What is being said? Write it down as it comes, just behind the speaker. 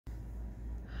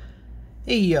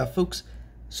Hey folks,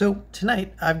 so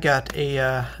tonight I've got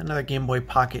a another Game Boy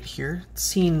Pocket here. It's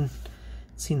seen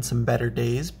some better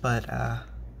days, but I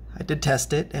did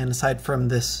test it, and aside from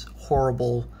this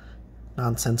horrible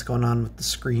nonsense going on with the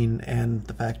screen and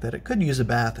the fact that it could use a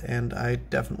bath, and I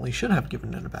definitely should have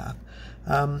given it a bath,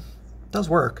 it does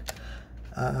work.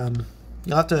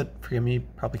 You'll have to forgive me, you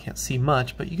probably can't see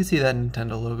much, but you can see that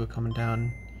Nintendo logo coming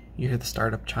down. You hear the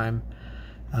startup chime.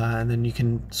 And then you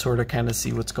can sort of kind of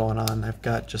see what's going on. I've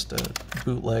got just a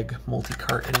bootleg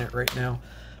multi-cart in it right now,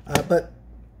 but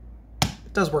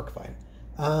it does work fine.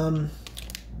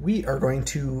 We are going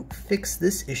to fix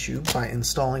this issue by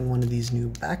installing one of these new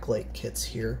Backlight kits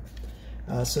here.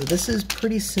 So this is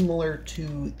pretty similar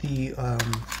to the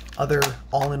other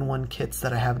all-in-one kits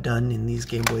that I have done in these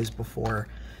Game Boys before.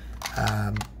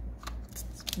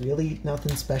 Really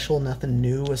nothing special, nothing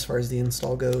new as far as the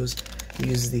install goes. It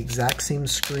uses the exact same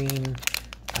screen.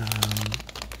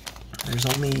 There's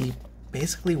only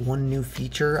basically one new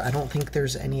feature. I don't think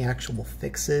there's any actual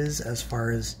fixes as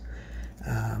far as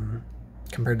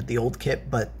compared to the old kit,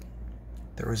 but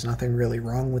there was nothing really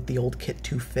wrong with the old kit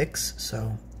to fix,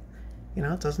 so you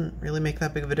know, it doesn't really make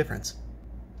that big of a difference.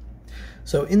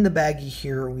 So in the baggie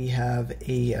here we have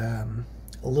a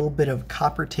little bit of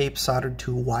copper tape soldered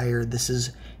to a wire. This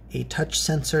is a touch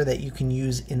sensor that you can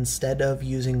use instead of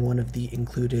using one of the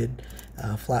included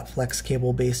flat flex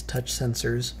cable based touch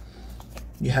sensors.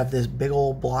 You have this big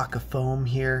old block of foam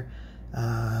here.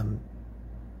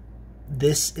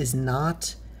 This is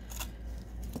not,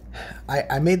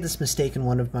 I made this mistake in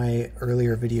one of my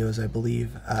earlier videos, I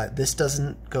believe. This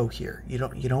doesn't go here. You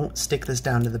don't stick this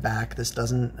down to the back. This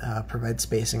doesn't provide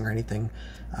spacing or anything.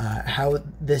 How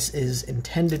this is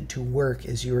intended to work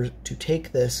is you're to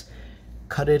take this,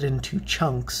 cut it into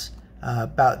chunks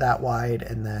about that wide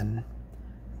and then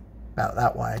about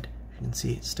that wide. You can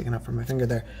see it sticking up from my finger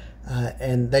there.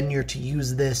 And then you're to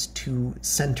use this to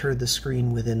center the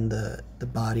screen within the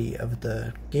body of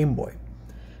the Game Boy.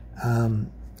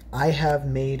 I have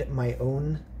made my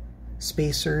own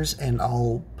spacers, and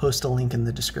I'll post a link in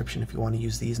the description if you want to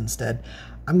use these instead.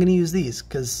 I'm going to use these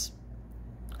because,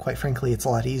 quite frankly, it's a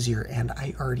lot easier, and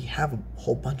I already have a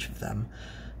whole bunch of them.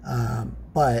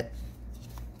 But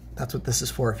that's what this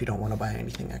is for if you don't want to buy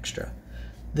anything extra.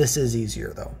 This is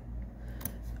easier though.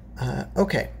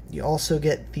 Okay, you also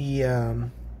get the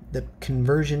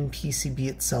conversion PCB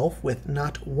itself with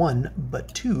not one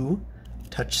but two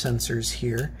touch sensors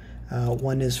here.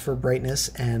 One is for brightness,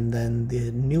 and then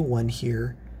the new one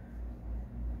here,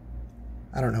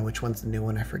 I don't know which one's the new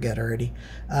one, I forget already,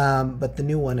 but the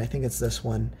new one, I think it's this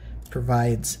one,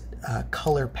 provides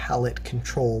color palette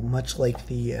control, much like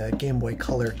the Game Boy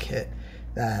Color kit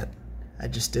that I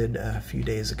just did a few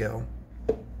days ago.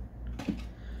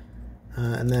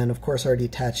 And then, of course, already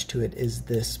attached to it is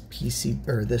this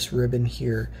this ribbon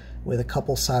here with a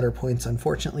couple solder points.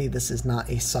 Unfortunately, this is not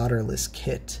a solderless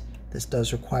kit. This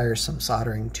does require some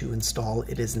soldering to install.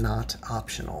 It is not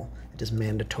optional. It is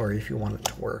mandatory if you want it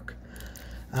to work.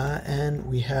 And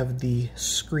we have the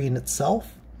screen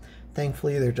itself.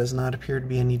 Thankfully, there does not appear to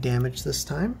be any damage this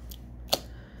time.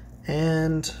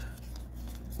 And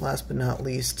last but not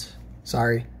least,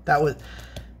 sorry, that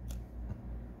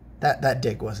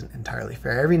dig wasn't entirely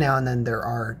fair. Every now and then there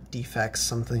are defects,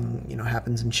 something, you know,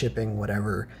 happens in shipping,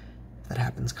 whatever that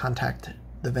happens. Contact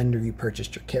the vendor you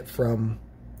purchased your kit from.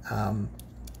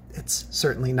 It's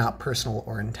certainly not personal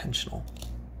or intentional.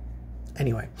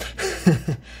 Anyway,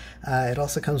 it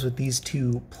also comes with these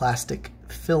two plastic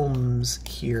films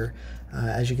here.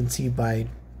 As you can see by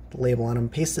the label on them,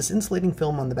 paste this insulating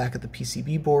film on the back of the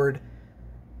PCB board.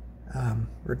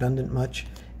 Redundant much.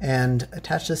 And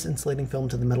attach this insulating film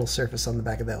to the metal surface on the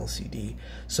back of the LCD.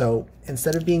 So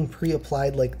instead of being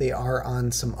pre-applied like they are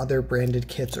on some other branded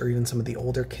kits or even some of the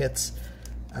older kits,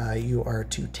 you are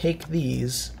to take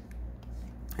these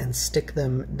and stick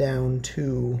them down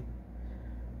to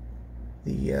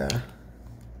the,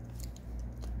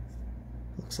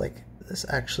 looks like this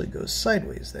actually goes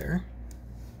sideways there.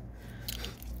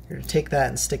 You're to take that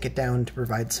and stick it down to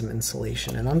provide some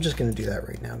insulation, and I'm just going to do that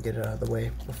right now, get it out of the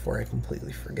way before I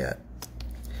completely forget.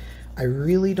 I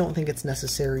really don't think it's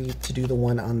necessary to do the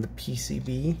one on the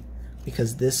PCB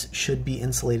because this should be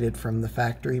insulated from the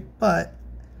factory, but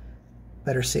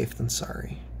better safe than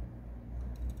sorry.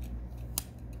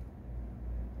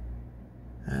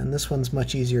 And this one's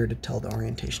much easier to tell the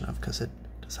orientation of because it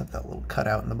does have that little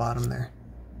cutout in the bottom there.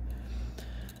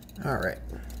 Alright.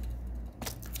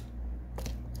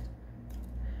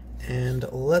 And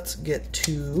let's get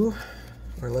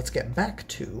back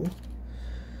to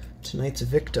tonight's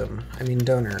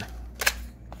donor.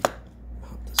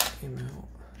 Pop this game out.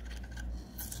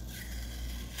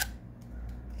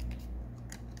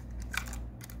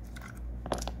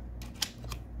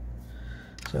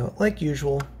 So like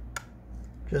usual,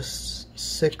 just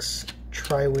 6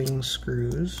 tri-wing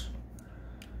screws,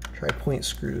 tri-point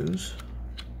screws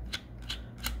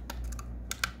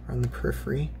on the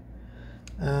periphery.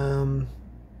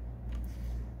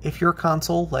 If your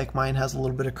console, like mine, has a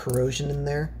little bit of corrosion in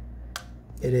there,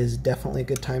 it is definitely a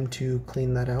good time to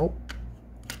clean that out.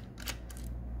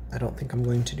 I don't think I'm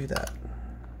going to do that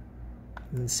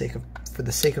for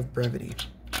the sake of brevity.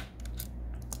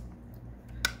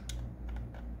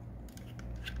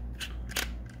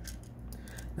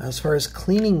 Now, as far as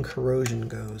cleaning corrosion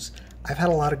goes, I've had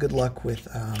a lot of good luck with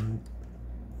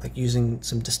like using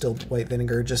some distilled white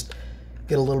vinegar. Just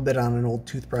get a little bit on an old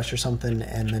toothbrush or something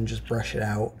and then just brush it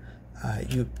out.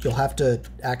 You'll have to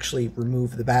actually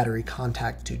remove the battery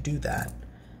contact to do that,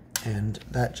 and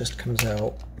that just comes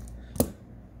out.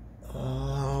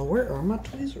 Where are my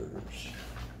tweezers?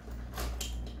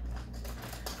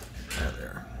 Oh,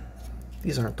 there.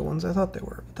 These aren't the ones I thought they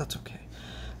were, but that's okay.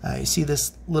 You see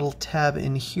this little tab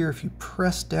in here? If you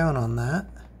press down on that,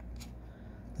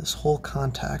 this whole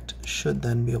contact should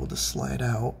then be able to slide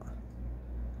out.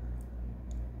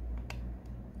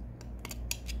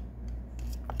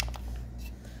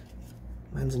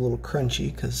 Mine's a little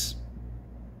crunchy because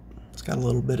it's got a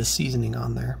little bit of seasoning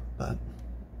on there, but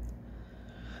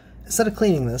instead of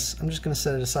cleaning this, I'm just going to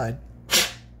set it aside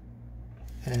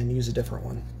and use a different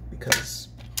one because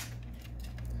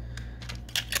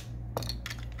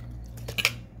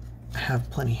I have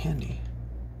plenty handy.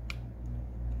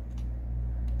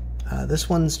 This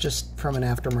one's just from an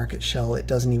aftermarket shell. It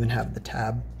doesn't even have the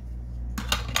tab,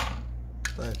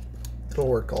 but it'll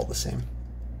work all the same.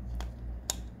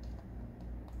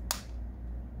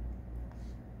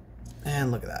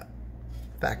 And look at that,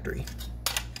 factory.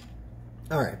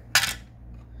 All right.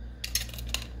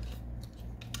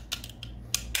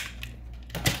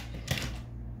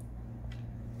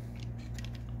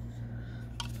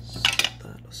 Set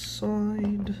that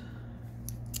aside.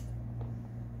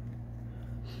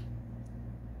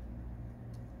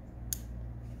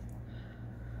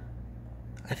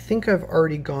 I think I've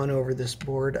already gone over this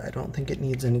board. I don't think it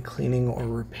needs any cleaning or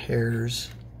repairs.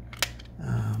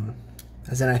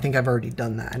 As in, I think I've already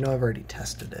done that. I know I've already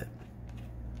tested it.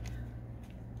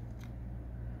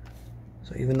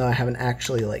 So even though I haven't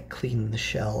actually like cleaned the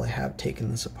shell, I have taken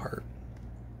this apart.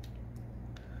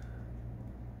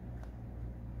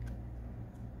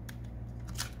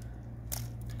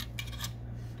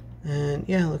 And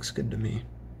yeah, it looks good to me.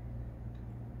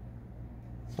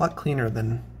 A lot cleaner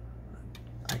than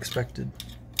I expected.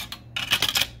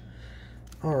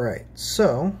 All right,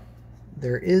 so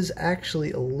there is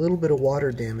actually a little bit of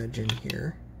water damage in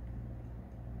here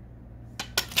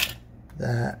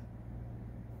that,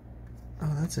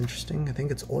 oh, that's interesting. I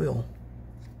think it's oil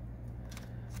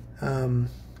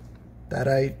that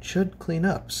I should clean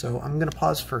up. So I'm gonna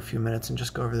pause for a few minutes and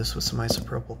just go over this with some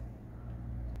isopropyl.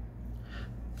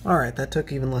 All right, that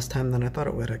took even less time than I thought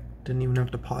it would. I didn't even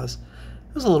have to pause.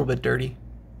 It was a little bit dirty,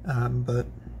 but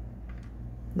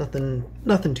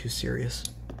nothing too serious.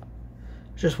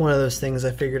 Just one of those things I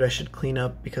figured I should clean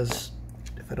up because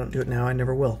if I don't do it now, I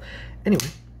never will. Anyway,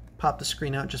 pop the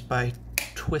screen out just by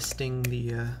twisting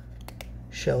the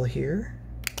shell here.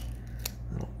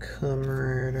 It'll come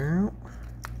right out.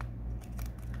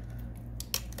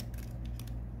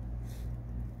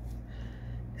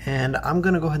 And I'm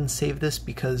gonna go ahead and save this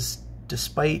because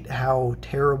despite how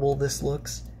terrible this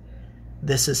looks,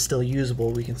 this is still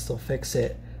usable. We can still fix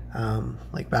it.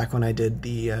 Like back when I did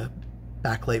the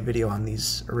backlight video on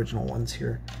these original ones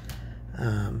here,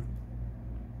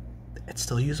 it's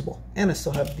still usable, and I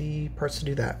still have the parts to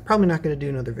do that. Probably not going to do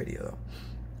another video though.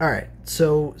 Alright,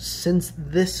 so since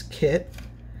this kit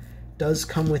does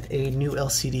come with a new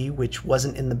LCD, which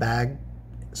wasn't in the bag,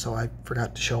 so I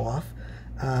forgot to show off,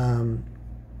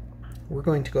 we're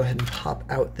going to go ahead and pop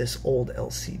out this old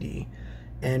LCD.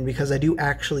 And because I do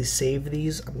actually save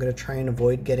these, I'm going to try and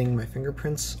avoid getting my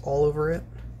fingerprints all over it.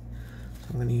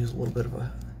 I'm going to use a little bit of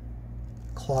a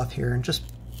cloth here and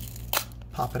just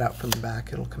pop it out from the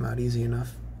back. It'll come out easy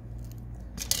enough.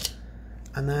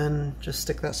 And then just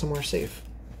stick that somewhere safe.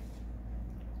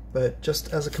 But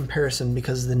just as a comparison,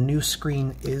 because the new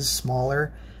screen is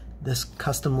smaller, this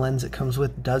custom lens it comes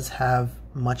with does have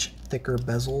much thicker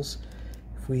bezels.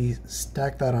 If we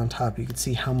stack that on top, you can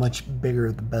see how much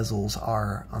bigger the bezels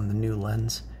are on the new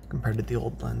lens compared to the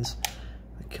old lens.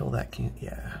 I kill that,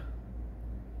 yeah.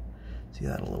 See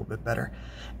that a little bit better.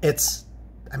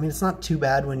 I mean, it's not too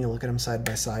bad when you look at them side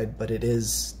by side, but it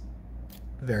is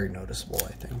very noticeable,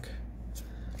 I think.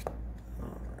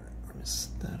 All right, let me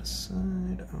set that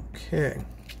aside. Okay.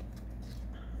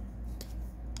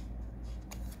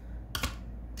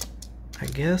 I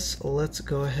guess let's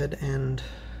go ahead and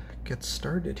get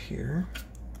started here.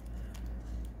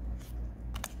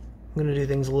 I'm going to do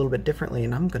things a little bit differently,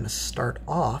 and I'm going to start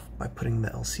off by putting the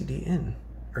LCD in,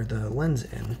 or the lens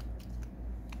in.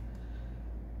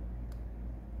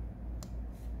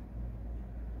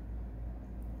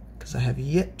 Because I have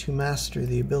yet to master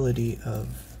the ability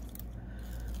of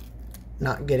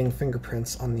not getting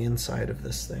fingerprints on the inside of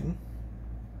this thing.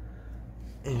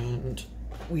 And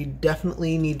we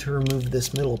definitely need to remove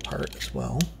this middle part as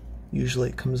well. Usually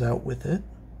it comes out with it.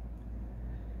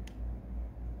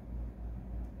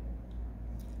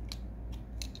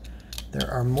 There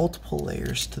are multiple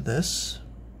layers to this,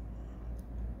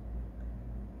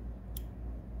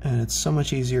 and it's so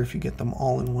much easier if you get them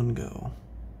all in one go.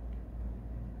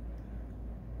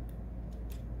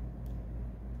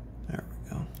 There we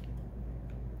go.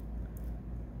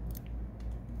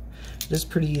 It is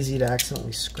pretty easy to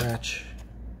accidentally scratch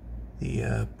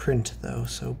the print though,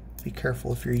 so be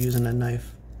careful if you're using a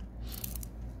knife.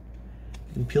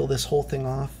 You can peel this whole thing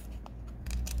off.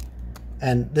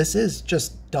 And this is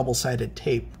just double-sided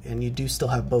tape, and you do still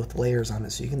have both layers on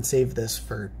it, so you can save this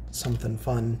for something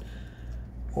fun,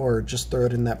 or just throw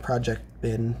it in that project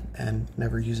bin and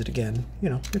never use it again. You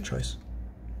know, your choice.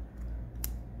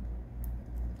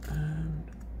 And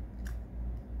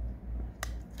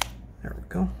there we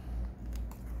go.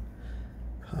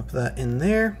 Pop that in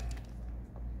there.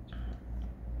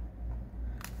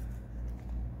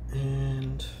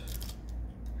 And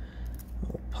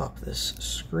we'll pop this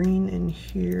screen in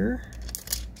here.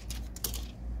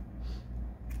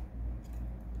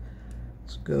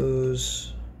 This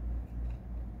goes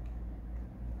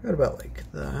right about like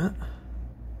that.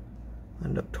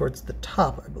 End up towards the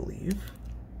top, I believe.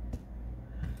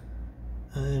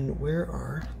 And where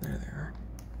are, there they are.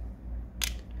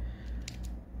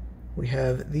 We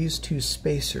have these two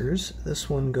spacers. This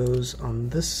one goes on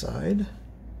this side.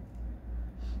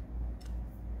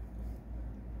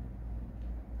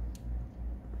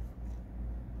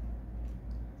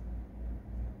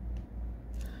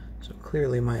 So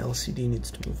clearly my LCD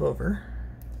needs to move over.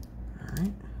 All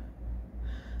right.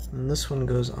 And this one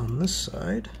goes on this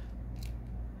side.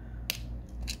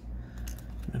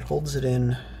 And it holds it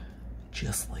in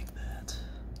just like that.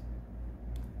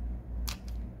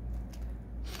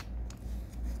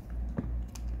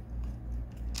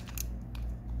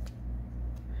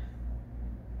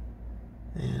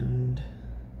 And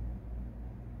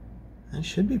that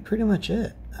should be pretty much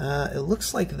it. It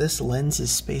looks like this lens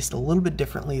is spaced a little bit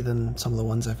differently than some of the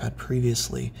ones I've had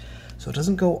previously. So it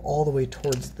doesn't go all the way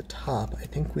towards the top. I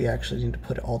think we actually need to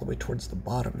put it all the way towards the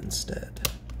bottom instead.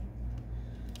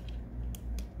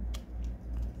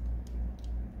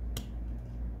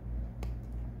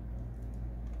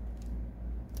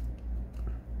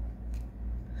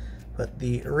 But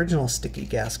the original sticky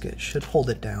gasket should hold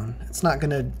it down. It's not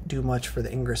going to do much for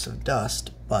the ingress of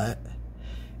dust, but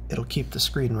it'll keep the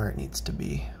screen where it needs to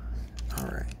be. All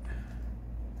right.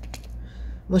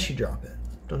 Unless you drop it.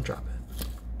 Don't drop it.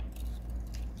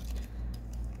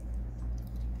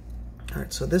 All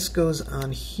right, so this goes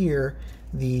on here.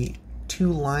 The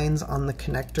two lines on the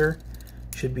connector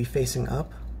should be facing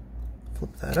up.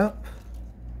 Flip that up.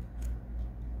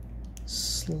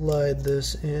 Slide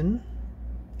this in.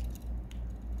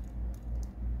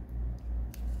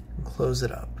 And close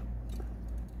it up.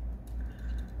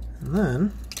 And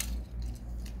then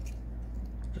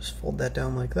just fold that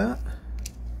down like that.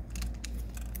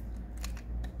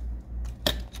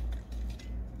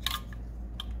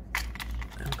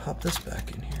 And pop this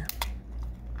back in here.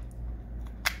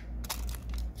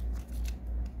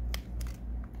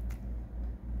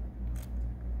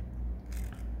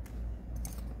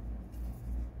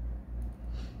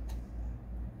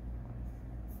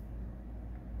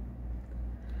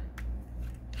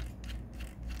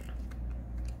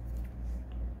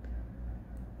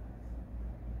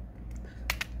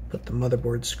 Put the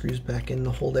motherboard screws back in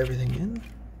to hold everything in.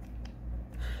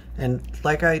 And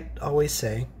like I always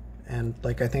say, and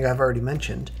like I think I've already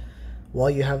mentioned, while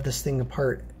you have this thing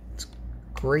apart, it's a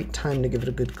great time to give it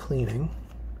a good cleaning.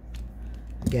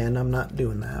 Again, I'm not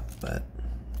doing that, but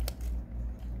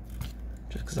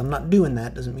just because I'm not doing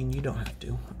that doesn't mean you don't have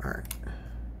to. All right.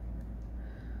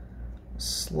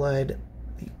 Slide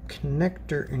the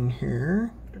connector in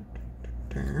here.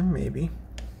 There, maybe.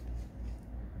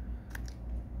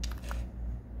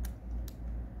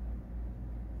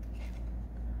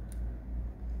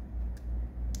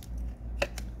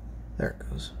 There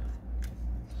it goes.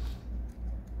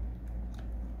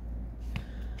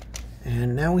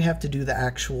 And now we have to do the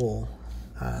actual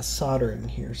soldering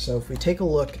here. So if we take a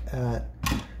look at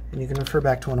and you can refer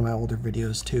back to one of my older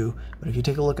videos too, but if you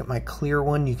take a look at my clear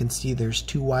one, you can see there's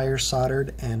 2 wires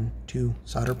soldered and 2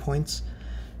 solder points.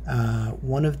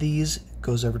 One of these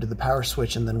goes over to the power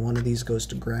switch and then one of these goes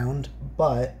to ground,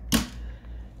 but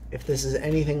if this is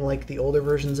anything like the older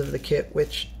versions of the kit,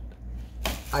 which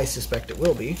I suspect it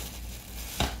will be,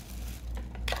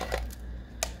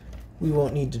 we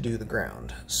won't need to do the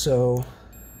ground. So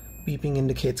beeping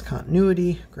indicates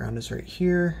continuity, ground is right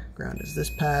here, ground is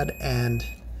this pad, and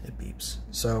it beeps.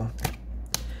 So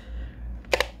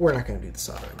we're not going to do the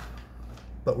soldering,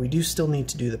 but we do still need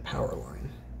to do the power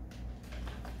line.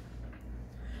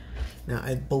 Now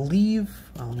I believe,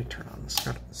 well, let me turn on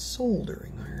the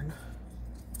soldering iron.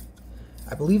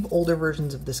 I believe older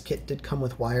versions of this kit did come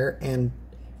with wire, and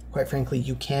quite frankly,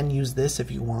 you can use this if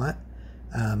you want.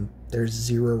 There's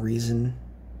zero reason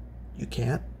you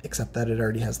can't, except that it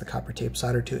already has the copper tape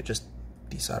soldered to it. Just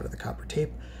desolder the copper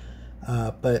tape.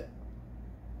 But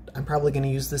I'm probably going to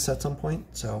use this at some point,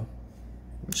 so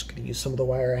I'm just going to use some of the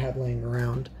wire I have laying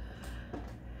around.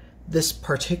 This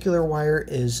particular wire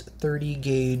is 30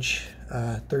 gauge,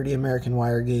 30 American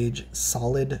wire gauge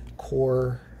solid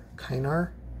core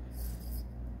Kynar,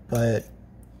 but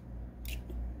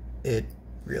it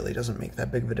really doesn't make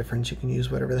that big of a difference. You can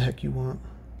use whatever the heck you want.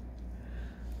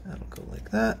 That'll go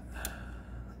like that.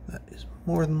 That is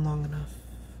more than long enough.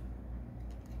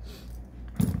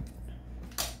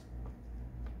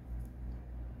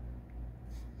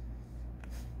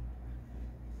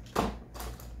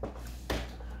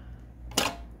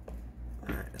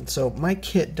 And so my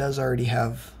kit does already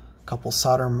have a couple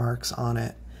solder marks on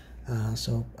it,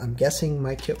 so I'm guessing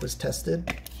my kit was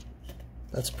tested.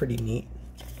 That's pretty neat.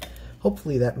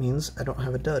 Hopefully that means I don't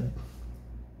have a dud.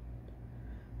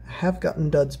 I have gotten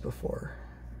duds before,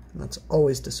 and that's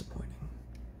always disappointing.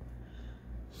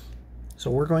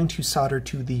 So we're going to solder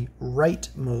to the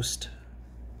rightmost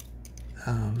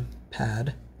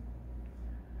pad.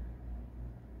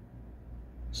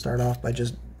 Start off by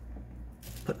just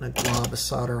putting a glob of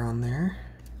solder on there.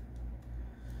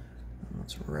 And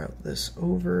let's route this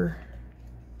over.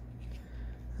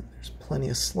 And there's plenty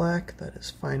of slack, that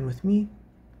is fine with me.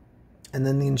 And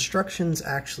then the instructions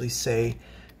actually say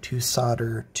to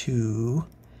solder to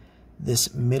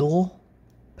this middle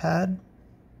pad.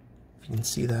 If you can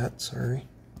see that, sorry.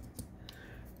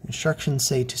 Instructions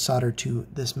say to solder to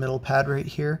this middle pad right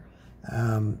here.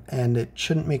 And it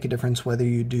shouldn't make a difference whether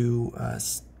you do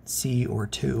C or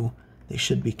 2. They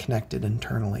should be connected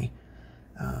internally.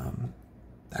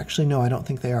 Actually, no, I don't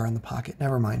think they are on the pocket.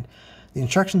 Never mind. The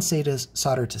instructions say to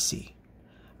solder to C.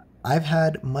 I've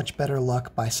had much better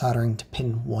luck by soldering to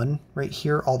pin 1 right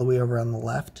here, all the way over on the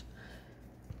left.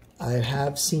 I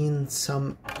have seen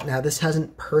some, now this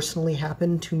hasn't personally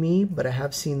happened to me, but I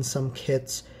have seen some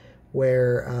kits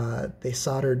where they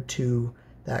soldered to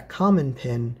that common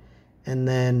pin, and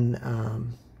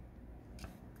then,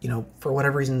 you know, for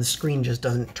whatever reason, the screen just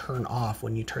doesn't turn off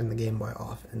when you turn the Game Boy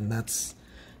off, and that's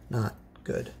not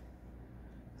good.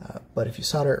 But if you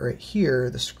solder it right here,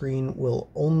 the screen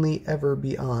will only ever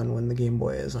be on when the Game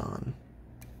Boy is on.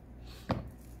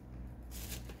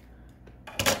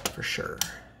 For sure.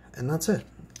 And that's it.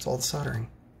 That's all the soldering.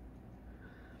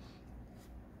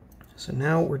 So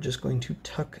now we're just going to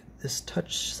tuck this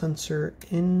touch sensor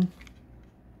in.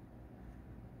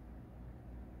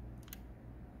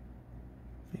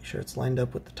 Make sure it's lined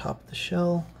up with the top of the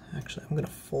shell. Actually, I'm going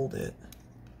to fold it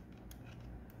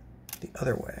the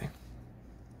other way.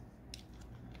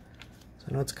 So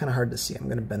I know it's kind of hard to see. I'm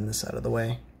going to bend this out of the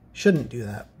way. Shouldn't do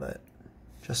that, but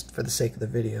just for the sake of the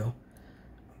video,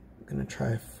 I'm going to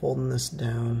try folding this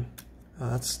down.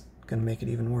 Oh, that's going to make it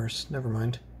even worse. Never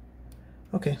mind.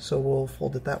 Okay, so we'll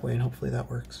fold it that way and hopefully that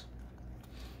works.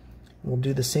 We'll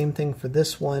do the same thing for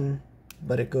this one,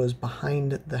 but it goes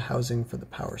behind the housing for the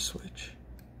power switch.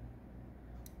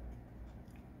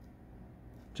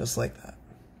 Just like that.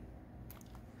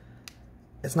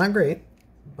 It's not great,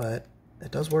 but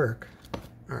it does work.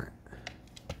 All right.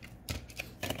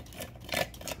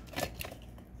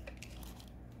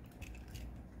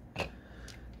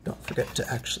 Don't forget to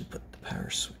actually put the power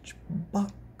switch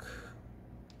back.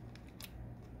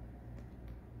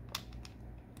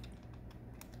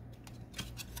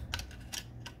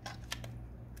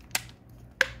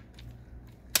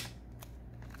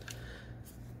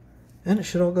 And it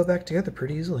should all go back together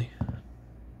pretty easily.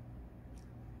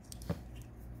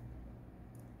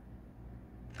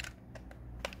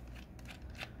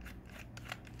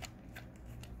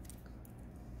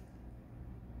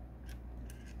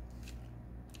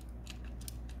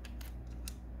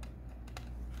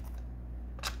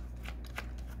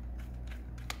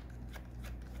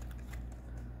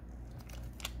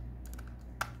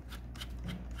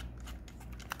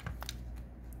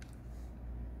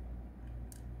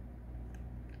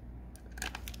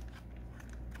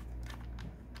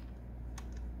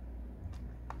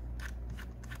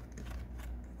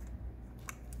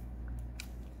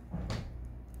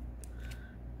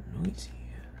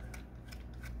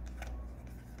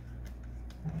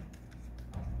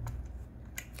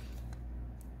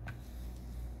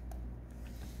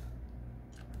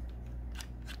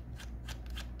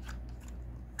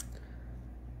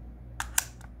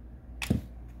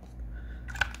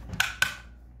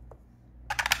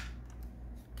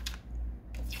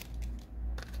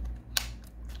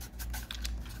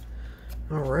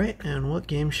 Alright, and what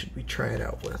game should we try it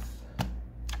out with?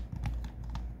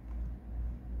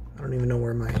 I don't even know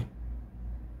where my...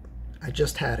 I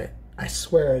just had it. I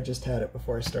swear I just had it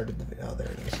before I started the video. Oh, there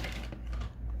it is.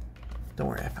 Don't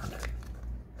worry, I found it.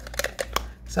 I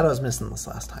said I was missing this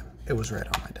last time. It was right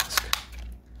on my desk.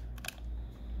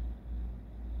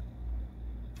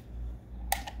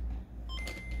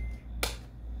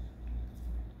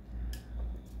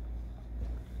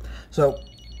 So,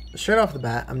 straight off the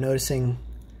bat, I'm noticing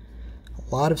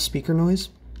a lot of speaker noise.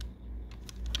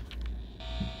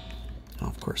 Oh,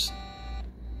 of course.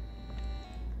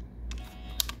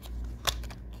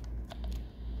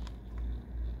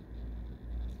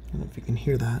 I don't know if you can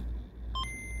hear that.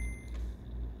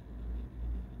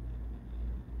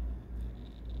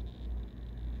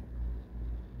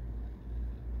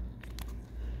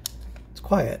 It's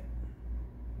quiet.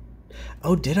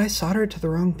 Oh, did I solder it to the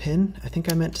wrong pin? I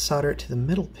think I meant to solder it to the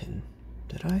middle pin.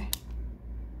 Did I?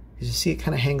 Because you see it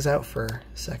kind of hangs out for a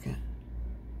second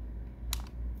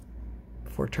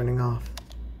before turning off.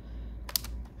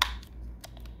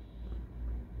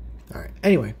 Alright,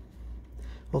 anyway,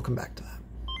 we'll come back to that.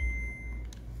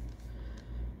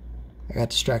 I got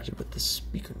distracted with the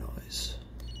speaker noise.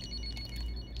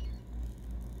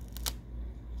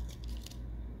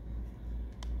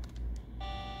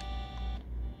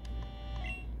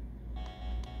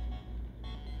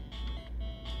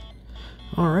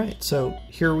 Alright, so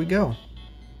here we go.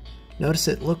 Notice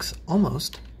it looks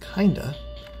almost, kinda,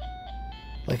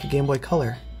 like a Game Boy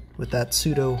Color with that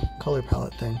pseudo color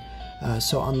palette thing.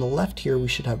 So on the left here we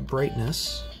should have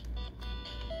brightness,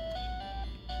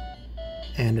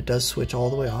 and it does switch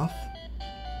all the way off.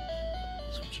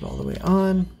 Switch it all the way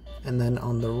on, and then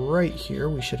on the right here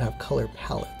we should have color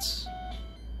palettes.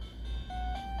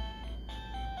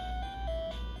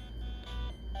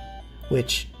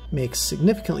 Which makes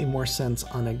significantly more sense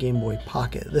on a Game Boy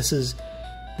Pocket. This is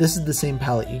the same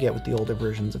palette you get with the older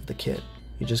versions of the kit.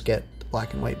 You just get the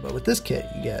black and white, but with this kit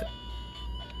you get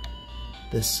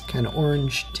this kind of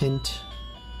orange tint,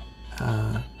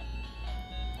 kind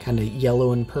of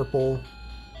yellow and purple,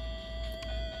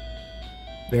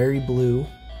 very blue,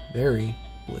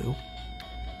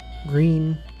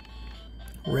 green,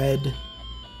 red,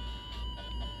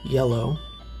 yellow.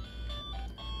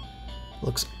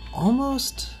 Looks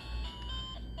almost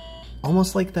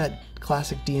like that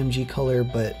classic DMG color,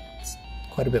 but it's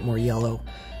quite a bit more yellow.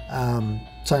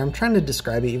 Sorry, I'm trying to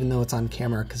describe it even though it's on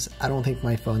camera because I don't think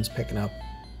my phone's picking up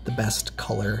the best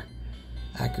color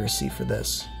accuracy for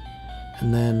this.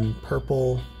 And then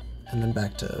purple, and then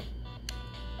back to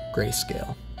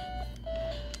grayscale.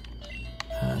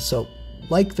 So,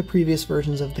 like the previous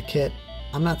versions of the kit,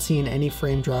 I'm not seeing any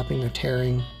frame dropping or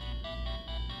tearing.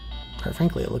 Quite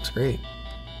frankly, it looks great.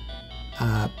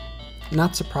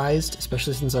 Not surprised,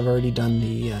 especially since I've already done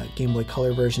the Game Boy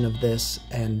Color version of this,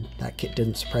 and that kit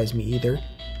didn't surprise me either.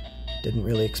 Didn't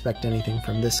really expect anything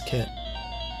from this kit.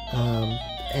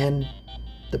 And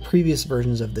the previous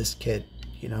versions of this kit,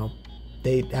 you know,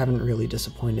 they haven't really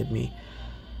disappointed me.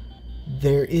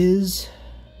 There is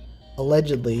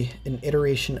allegedly an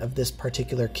iteration of this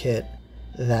particular kit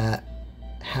that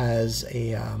has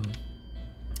a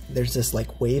there's this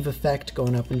like wave effect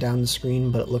going up and down the screen,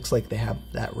 but it looks like they have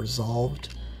that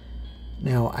resolved.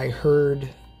 Now I heard,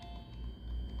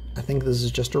 I think this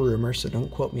is just a rumor, so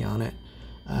don't quote me on it.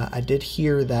 I did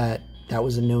hear that that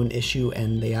was a known issue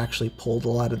and they actually pulled a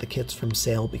lot of the kits from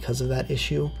sale because of that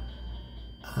issue.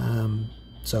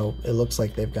 So it looks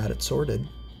like they've got it sorted.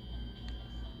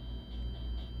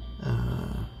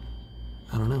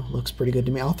 I don't know, looks pretty good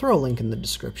to me. I'll throw a link in the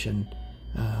description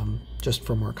just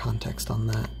for more context on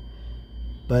that.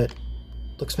 But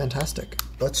looks fantastic.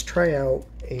 Let's try out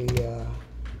a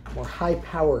more high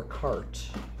power cart.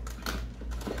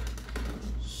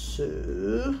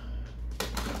 So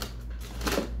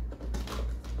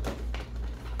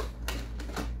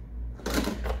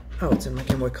oh, it's in my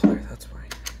Game Boy Color, that's why.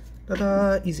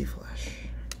 Ta-da! Easy Flash.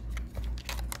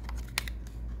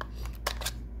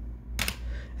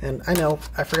 And I know,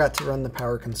 I forgot to run the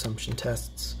power consumption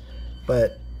tests,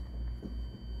 but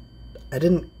I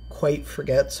didn't quite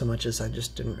forget so much as I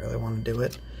just didn't really want to do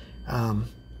it.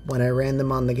 When I ran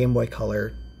them on the Game Boy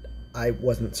Color, I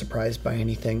wasn't surprised by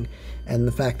anything, and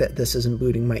the fact that this isn't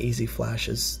booting my Easy Flash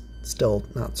is still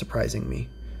not surprising me.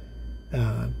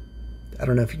 I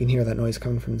don't know if you can hear that noise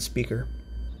coming from the speaker.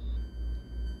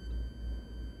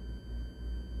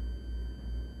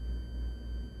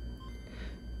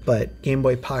 But Game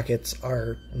Boy Pockets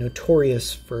are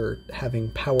notorious for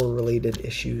having power-related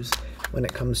issues when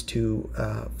it comes to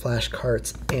flash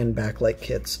carts and backlight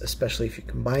kits, especially if you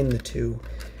combine the two.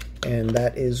 and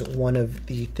that is one of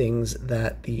the things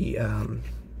that the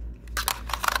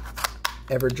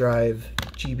EverDrive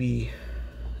GB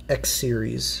X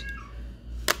series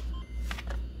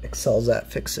excels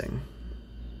at fixing.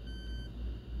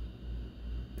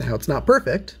 Now, it's not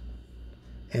perfect.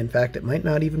 In fact, it might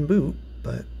not even boot,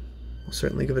 but we'll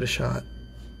certainly give it a shot.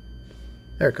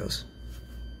 There it goes.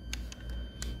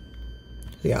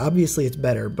 Yeah, obviously it's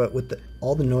better, but with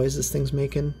all the noise this thing's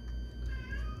making,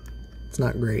 it's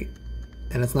not great.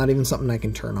 And it's not even something I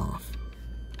can turn off.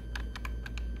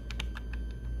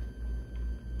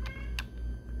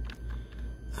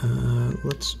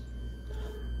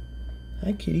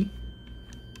 Hi, kitty.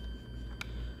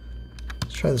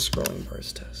 Let's try the scrolling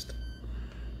bars test.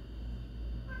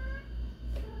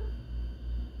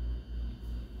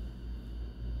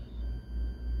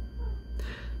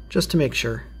 Just to make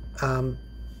sure.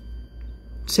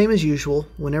 Same as usual,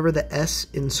 whenever the S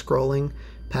in scrolling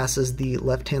passes the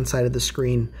left-hand side of the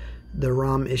screen, the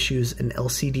ROM issues an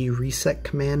LCD reset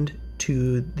command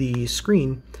to the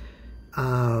screen.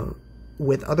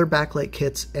 With other backlight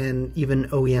kits and even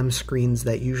OEM screens,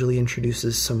 that usually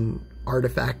introduces some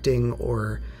artifacting,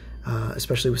 or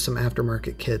especially with some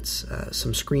aftermarket kits,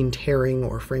 some screen tearing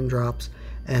or frame drops,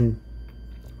 and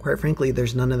quite frankly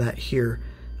there's none of that here.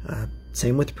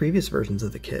 Same with previous versions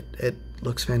of the kit. It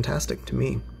looks fantastic to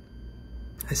me.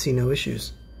 I see no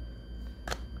issues.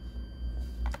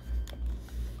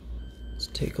 Let's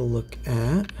take a look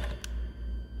at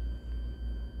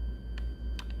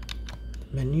the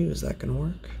menu. Is that going to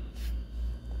work?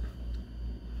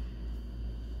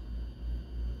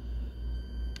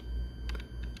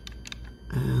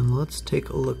 And let's take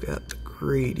a look at the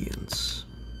gradients,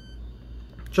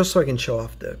 just so I can show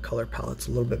off the color palettes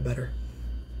a little bit better.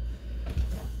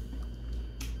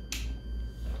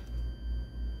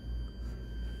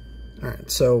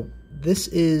 Alright, so this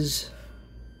is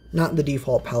not the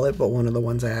default palette, but one of the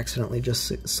ones I accidentally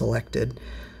just selected.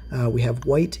 We have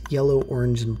white, yellow,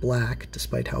 orange, and black,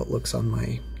 despite how it looks on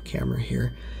my camera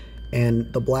here.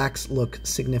 And the blacks look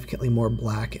significantly more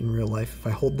black in real life. If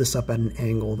I hold this up at an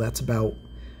angle, that's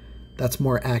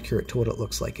more accurate to what it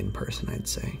looks like in person, I'd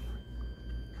say.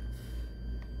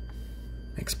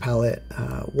 Next palette,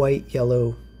 white,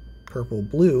 yellow, purple,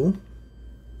 blue,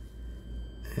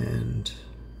 and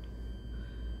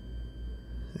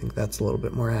I think that's a little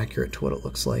bit more accurate to what it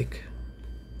looks like.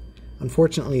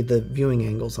 Unfortunately, the viewing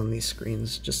angles on these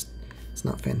screens it's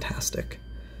not fantastic.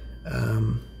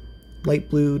 Light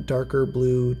blue,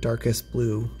 darkest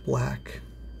blue, black.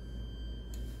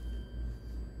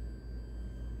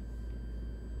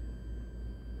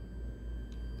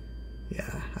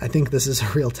 Yeah, I think this is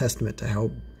a real testament to how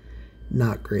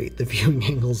not great the viewing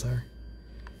angles are.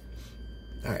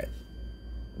 Alright,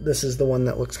 this is the one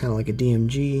that looks kind of like a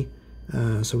DMG.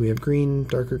 So we have green,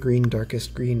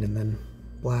 darkest green, and then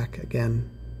black again.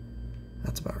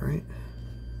 That's about right.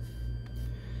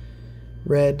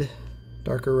 Red,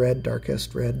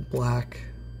 darkest red, black.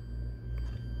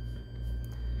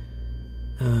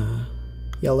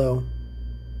 Yellow,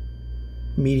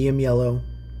 medium yellow,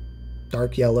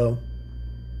 dark yellow.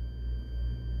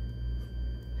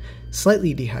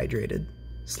 Slightly dehydrated,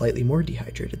 slightly more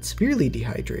dehydrated, severely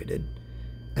dehydrated,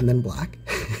 and then black.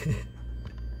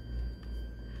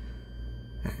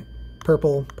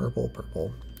 Purple, purple,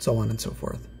 purple, so on and so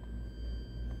forth.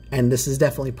 And this is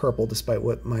definitely purple, despite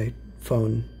what my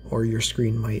phone or your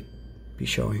screen might be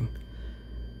showing.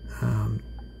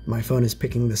 My phone is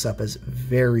picking this up as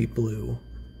very blue,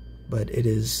 but it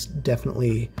is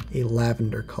definitely a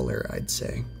lavender color, I'd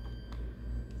say.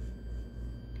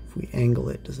 If we angle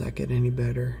it, does that get any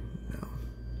better? No.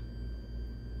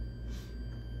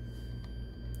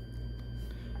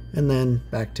 And then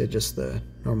back to just the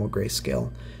normal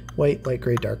grayscale. White, light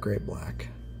gray, dark gray, black.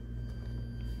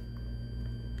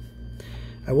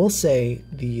 I will say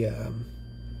the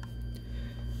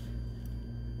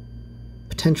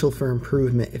potential for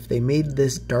improvement, if they made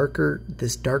this dark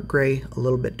gray a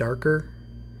little bit darker,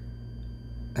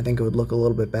 I think it would look a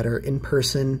little bit better. In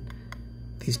person,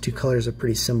 these two colors are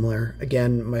pretty similar.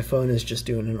 Again, my phone is just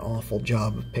doing an awful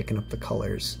job of picking up the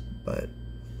colors, but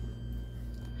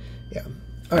yeah.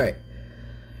 Alright.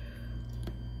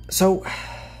 So,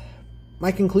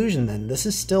 my conclusion then, this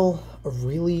is still a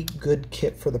really good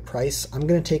kit for the price. I'm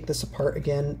going to take this apart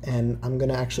again, and I'm going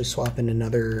to actually swap in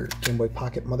another Game Boy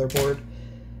Pocket motherboard,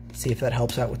 see if that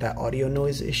helps out with that audio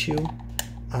noise issue.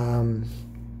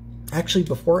 Actually,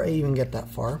 before I even get that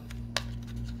far,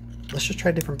 let's just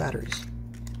try different batteries.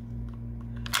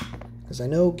 Because I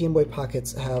know Game Boy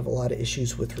Pockets have a lot of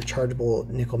issues with rechargeable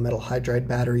nickel metal hydride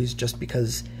batteries, just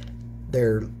because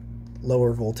they're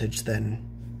lower voltage than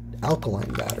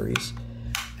alkaline batteries.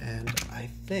 And I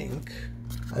think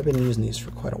I've been using these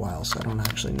for quite a while, so I don't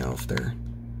actually know if they're...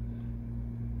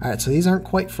 Alright, so these aren't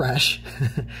quite fresh.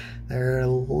 They're a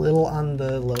little on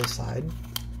the low side,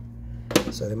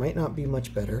 so they might not be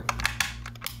much better.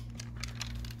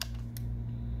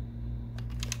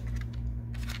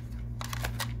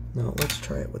 No, let's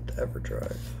try it with the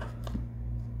EverDrive.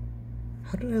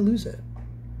 How did I lose it?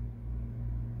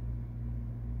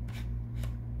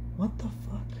 What the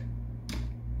fuck?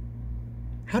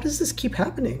 How does this keep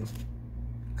happening?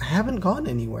 I haven't gone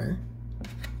anywhere.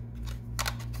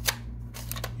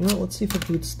 You know what, let's see if it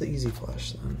boots the Easy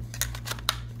Flash then.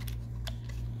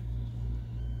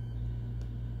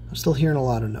 I'm still hearing a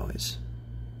lot of noise,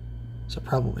 so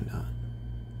probably not.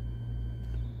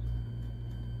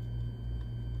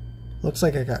 Looks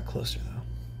like I got closer though.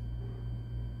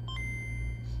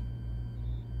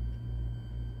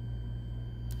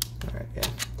 Alright, yeah.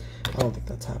 I don't think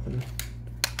that's happened.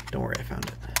 Don't worry, I found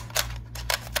it.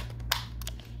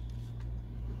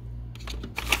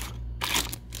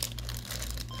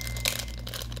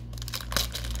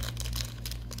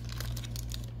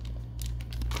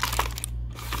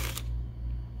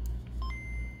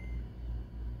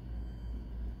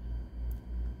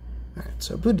 Alright,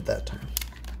 so booted that time.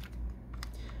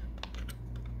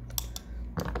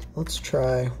 Let's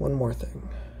try one more thing.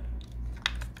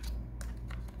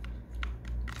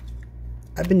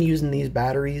 I've been using these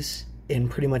batteries in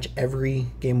pretty much every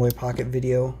Game Boy Pocket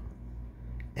video,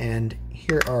 and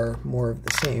here are more of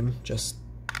the same, just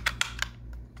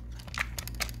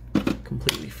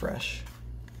completely fresh.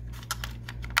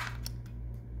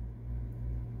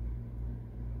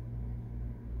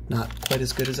 Not quite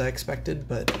as good as I expected,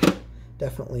 but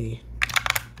definitely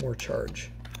more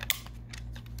charge.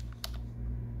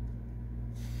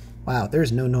 Wow,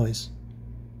 there's no noise.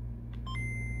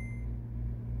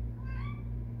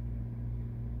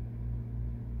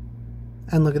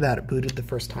 And look at that, it booted the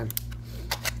first time.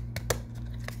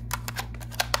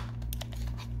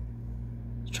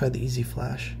 Let's try the Easy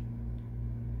Flash.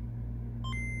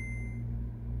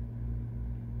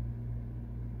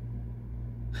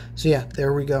 So yeah,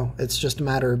 there we go. It's just a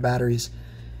matter of batteries.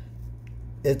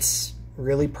 It's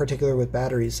really particular with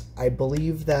batteries. I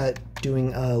believe that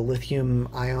doing a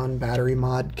lithium-ion battery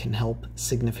mod can help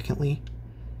significantly.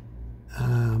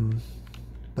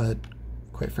 But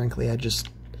quite frankly, I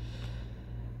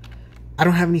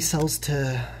don't have any cells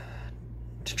to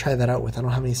try that out with. I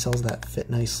don't have any cells that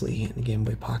fit nicely in a Game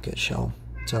Boy Pocket shell.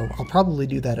 So I'll probably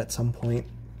do that at some point,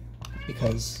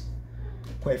 because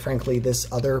quite frankly,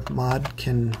 this other mod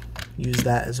can use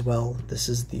that as well. This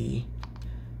is the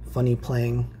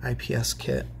Funnyplaying IPS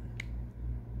kit.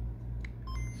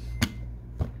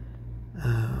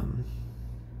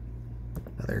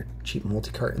 Another cheap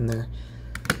multi-cart in there.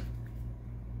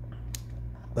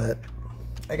 But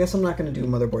I guess I'm not going to do a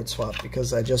motherboard swap,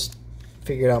 because I just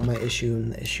figured out my issue,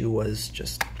 and the issue was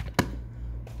just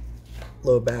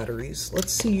low batteries.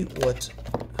 Let's see what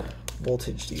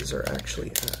voltage these are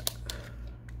actually at,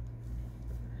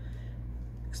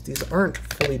 because these aren't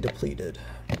fully depleted.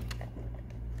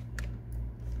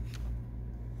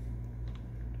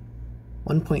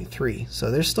 .3, so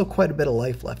there's still quite a bit of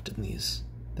life left in these.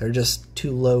 They're just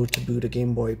too low to boot a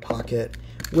Game Boy Pocket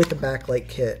with a backlight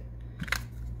kit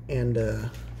and a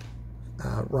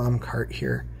ROM cart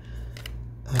here.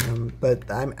 But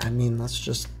I mean,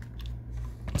 it's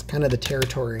kind of the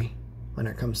territory when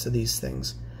it comes to these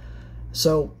things.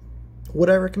 So would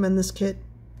I recommend this kit?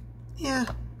 Yeah,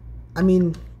 I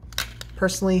mean,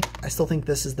 personally, I still think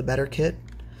this is the better kit.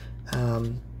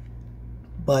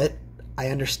 But I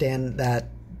understand that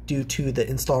due to the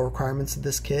install requirements of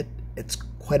this kit, it's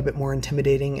quite a bit more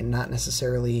intimidating and not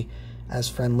necessarily as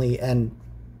friendly, and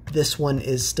this one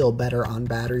is still better on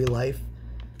battery life,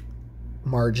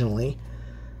 marginally.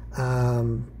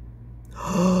 How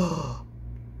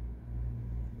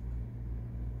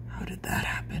did that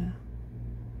happen?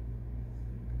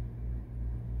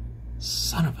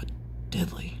 Son of a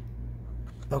diddly.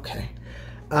 Okay.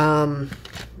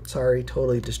 Sorry,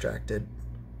 totally distracted.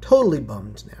 Totally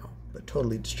bummed now, but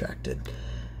totally distracted.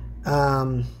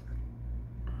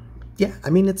 Yeah, I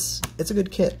mean, it's a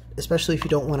good kit, especially if you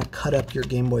don't want to cut up your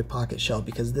Game Boy Pocket shell,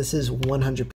 because this is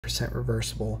 100%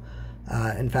 reversible.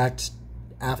 In fact,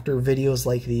 after videos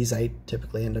like these, I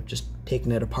typically end up just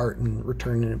taking it apart and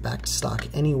returning it back to stock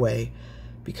anyway,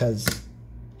 because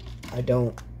I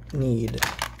don't need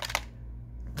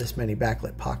this many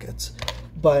backlit pockets.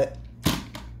 But,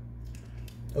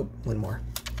 oh, one more.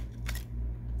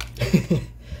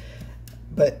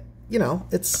 But, you know,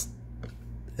 it's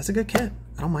a good kit.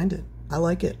 I don't mind it. I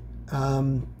like it.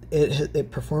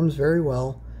 It performs very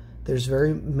well. There's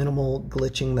very minimal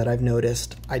glitching that I've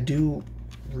noticed. I do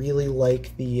really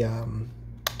like the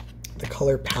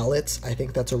color palettes. I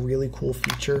think that's a really cool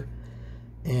feature,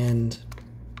 and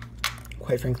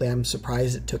quite frankly, I'm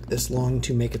surprised it took this long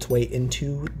to make its way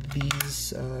into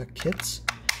these kits,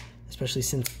 especially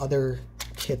since other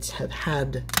kits have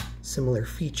had similar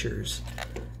features.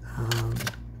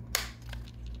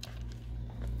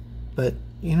 But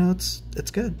you know,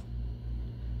 it's good.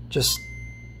 Just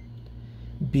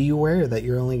be aware that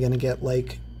you're only going to get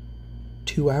like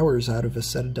 2 hours out of a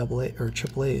set of AA or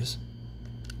AAAs.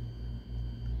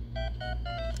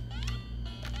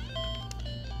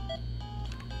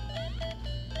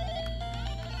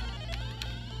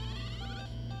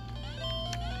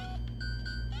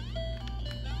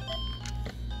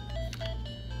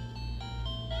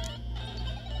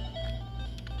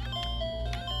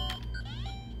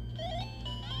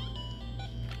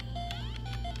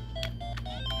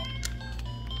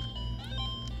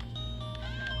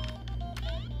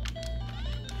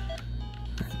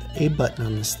 A button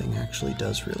on this thing actually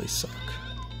does really suck.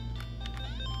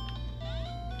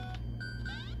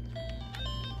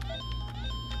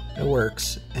 It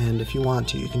works, and if you want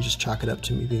to, you can just chalk it up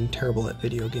to me being terrible at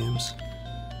video games.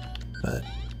 But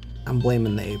I'm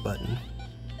blaming the A button.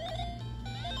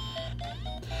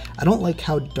 I don't like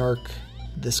how dark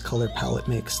this color palette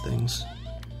makes things.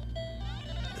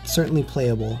 It's certainly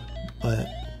playable, but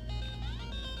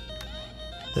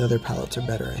the other palettes are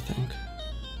better, I think.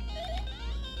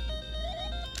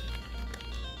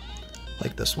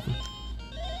 Like this one.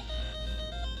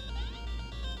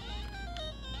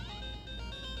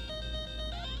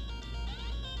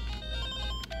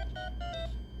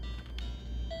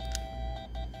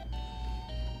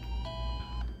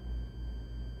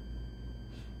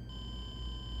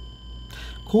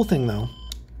 Cool thing though,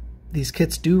 these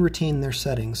kits do retain their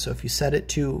settings, so if you set it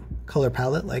to color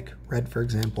palette, like red for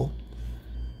example,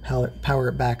 power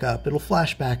it back up, it'll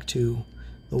flash back to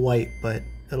the white, but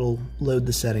it'll load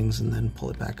the settings and then pull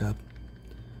it back up.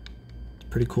 It's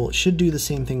pretty cool. It should do the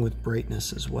same thing with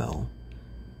brightness as well.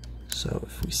 So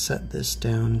if we set this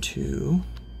down to,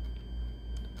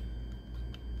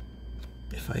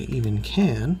 if I even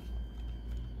can,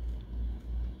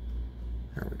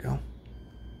 there we go.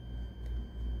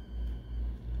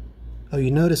 Oh,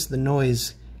 you notice the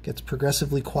noise gets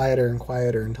progressively quieter and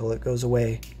quieter until it goes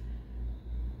away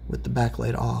with the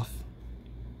backlight off.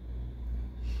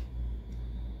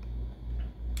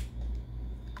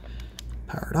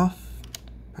 Power it off,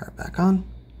 power it back on.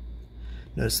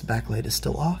 Notice the backlight is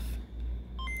still off.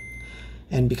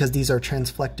 And because these are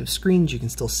transflective screens, you can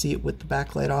still see it with the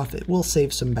backlight off. It will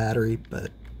save some battery,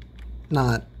 but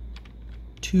not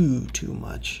too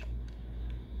much.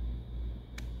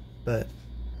 But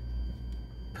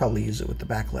probably use it with the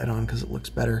backlight on because it looks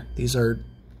better. These are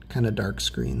kind of dark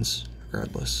screens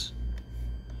regardless.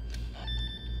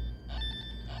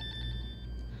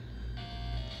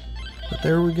 But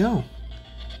there we go.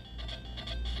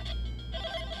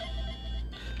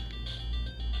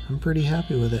 I'm pretty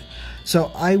happy with it.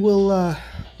 So I will,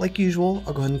 like usual,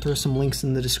 I'll go ahead and throw some links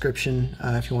in the description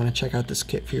if you want to check out this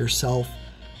kit for yourself.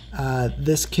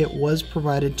 This kit was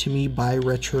provided to me by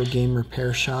Retro Game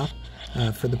Repair Shop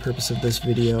for the purpose of this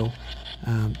video.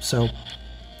 So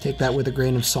take that with a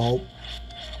grain of salt.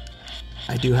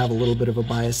 I do have a little bit of a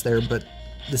bias there, but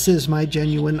this is my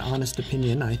genuine, honest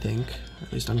opinion, I think.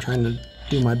 At least I'm trying to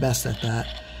do my best at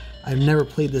that. I've never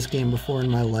played this game before in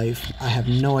my life. I have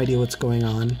no idea what's going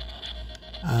on.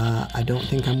 I don't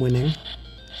think I'm winning.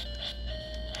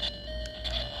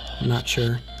 I'm not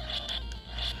sure.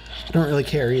 I don't really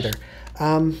care either.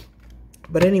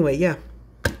 But anyway, yeah,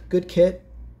 good kit.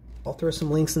 I'll throw some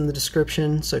links in the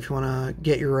description, so if you want to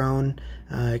get your own,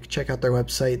 you can check out their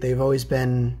website. They've always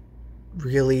been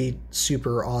really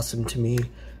super awesome to me.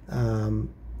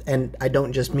 And I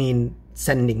don't just mean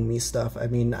sending me stuff. I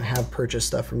mean, I have purchased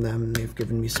stuff from them, and they've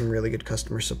given me some really good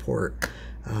customer support.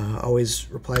 Always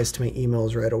replies to my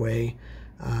emails right away.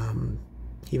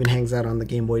 He even hangs out on the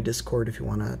Game Boy Discord if you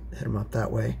want to hit him up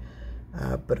that way.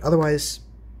 But otherwise,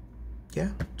 yeah,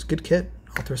 it's a good kit.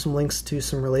 I'll throw some links to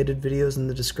some related videos in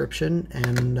the description,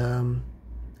 and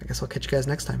I guess I'll catch you guys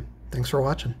next time. Thanks for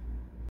watching.